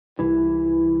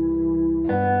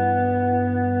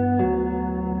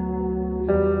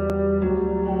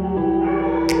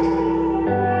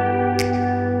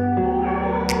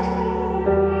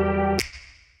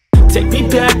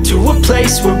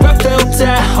place where I felt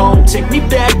at home. Take me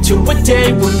back to a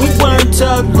day when we weren't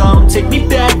alone. Take me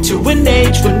back to an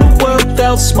age when the world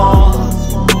felt small,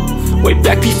 way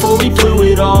back before we blew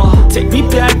it all. Take me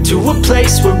back to a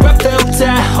place where I felt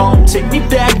at home. Take me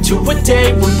back to a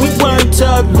day when we weren't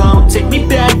alone. Take me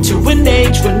back to an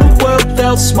age when the world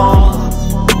felt small,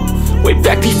 way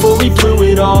back before we blew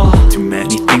it all. Too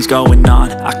many things going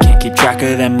on, I can't keep track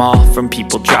of them all. From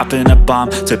people dropping a bomb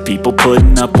to people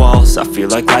putting up walls. I feel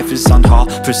like life is on hold,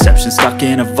 perception stuck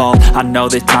in a vault. I know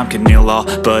that time can heal all,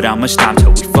 but how much time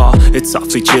till we fall? It's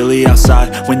awfully chilly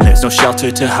outside when there's no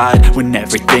shelter to hide. When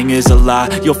everything is a lie,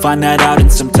 you'll find that out in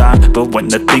some time. But when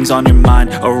the things on your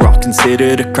mind are all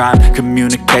considered a crime,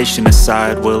 communication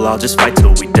aside, we'll all just fight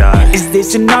till we die. Is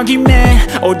this an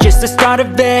argument or just the start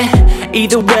of it?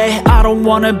 Either way, I don't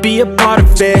wanna be a part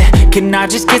of it. Can I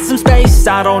just get some space?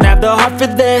 I don't have the heart for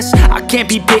this. I can't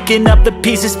be picking up the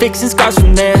pieces, fixing scars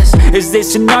from this. Is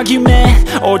this an argument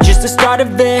or just the start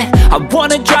of it? I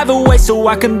wanna drive away so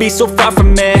I can be so far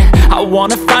from it. I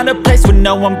wanna find a place where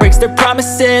no one breaks their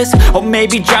promises, or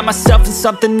maybe drown myself in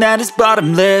something that is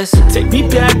bottomless. Take me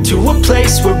back to a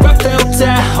place where I felt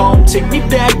at home. Take me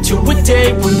back to a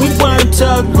day when we weren't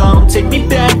alone. Take me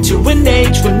back to an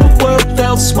age when the world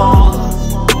felt small,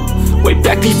 way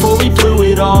back before we blew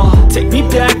it all. Take me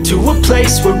back to a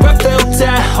place where I felt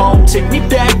at home. Take me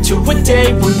back to a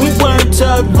day when we weren't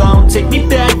alone. Take me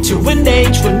back to an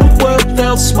age when the world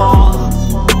felt small,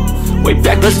 way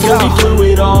back before we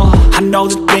blew it all. I know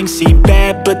that things seem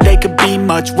bad, but they could be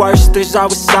much worse. There's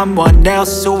always someone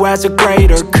else who has a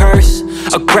greater curse,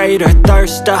 a greater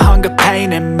thirst, a hunger,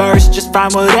 pain, and mercy. Just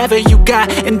find whatever you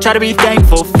got and try to be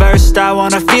thankful first. I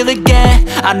wanna feel again,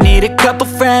 I need a couple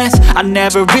friends. I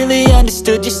never really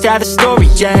understood just how the story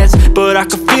ends, but I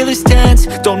can feel it's tense,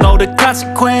 don't know the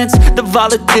consequence. The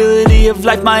volatility of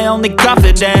life, my only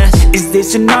confidence. Is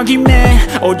this an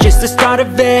argument or just the start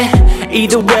of it?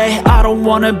 Either way, I don't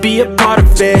wanna be a part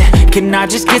of it. Can I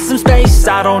just get some space?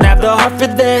 I don't have the heart for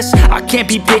this. I can't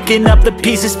be picking up the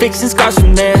pieces, fixing scars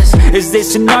from this. Is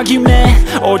this an argument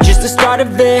or just the start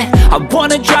of it? I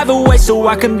wanna drive away so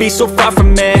I can be so far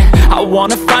from it. I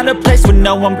wanna find a place where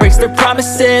no one breaks their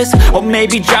promises, or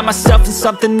maybe drown myself in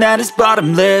something that is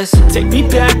bottomless. Take me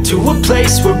back to a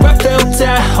place where I felt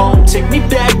at home. Take me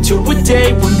back to a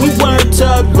day when we weren't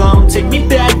alone. Take me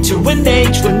back to an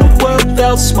age when the world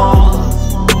felt small,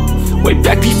 way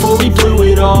back before we blew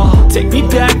it all. Take me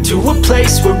back to a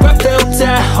place where I felt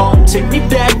at home. Take me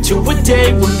back to a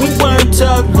day when we weren't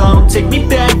alone. Take me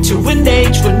back to an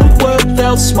age when the world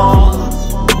felt small,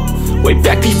 way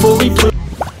back before we blew